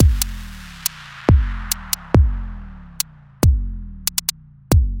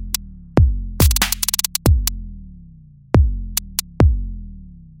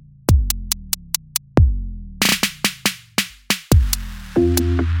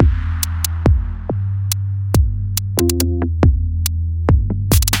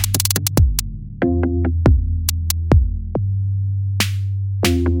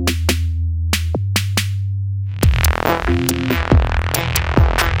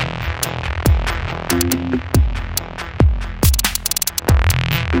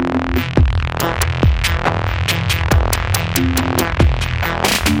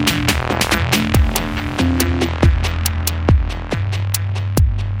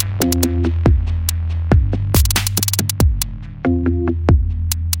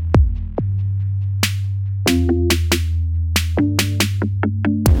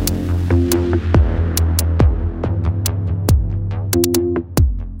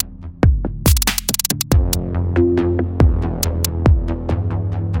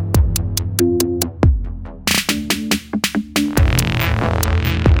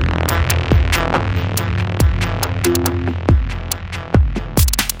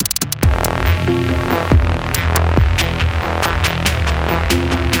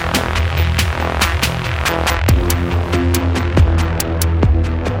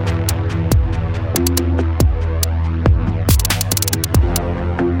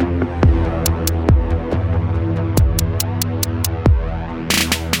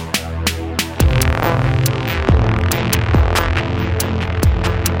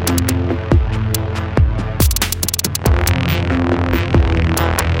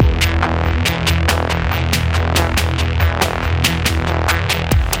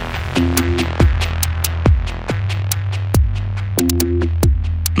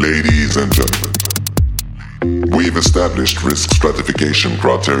established risk stratification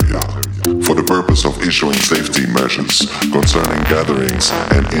criteria for the purpose of issuing safety measures concerning gatherings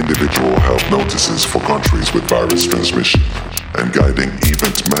and individual health notices for countries with virus transmission, and guiding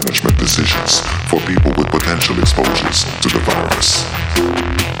event management decisions for people with potential exposures to the virus.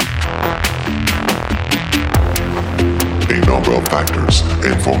 A number of factors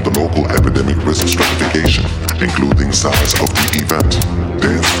inform the local epidemic risk stratification, including size of the event,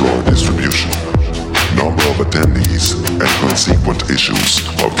 dance floor distribution, number of attendees, and consequent issues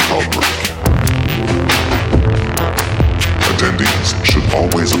of the outbreak. Attendees should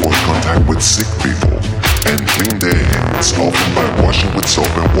always avoid contact with sick people and clean their hands, often by washing with soap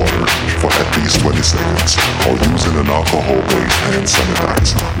and water for at least 20 seconds or using an alcohol-based hand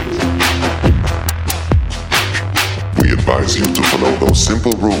sanitizer. We advise you to follow those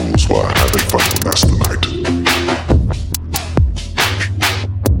simple rules while having fun with us tonight.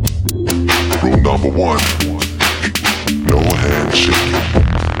 Rule number 1, no handshaking.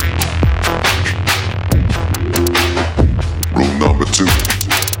 Rule number 2,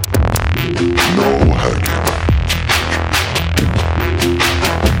 no hugging.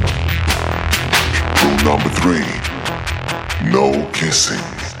 Rule number 3, no kissing.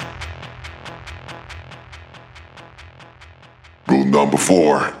 Rule number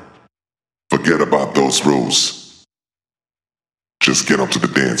 4, forget about those rules. Just get onto the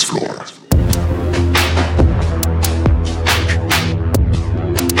dance floor.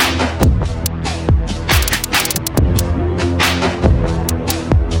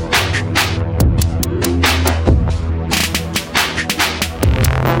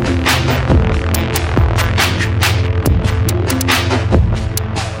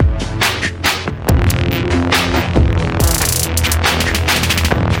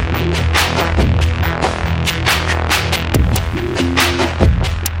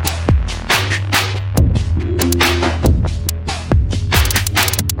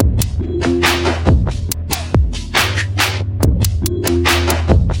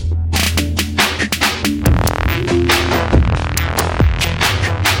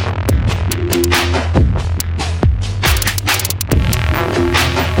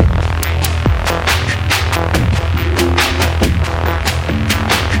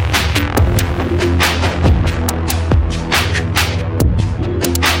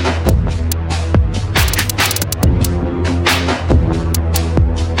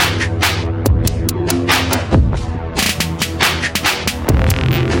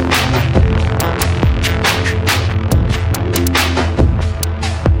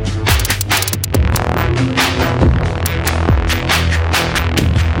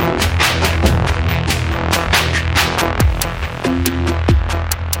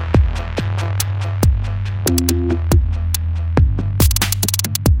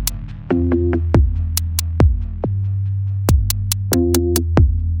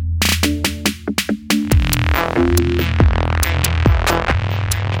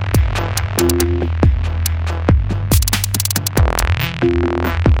 You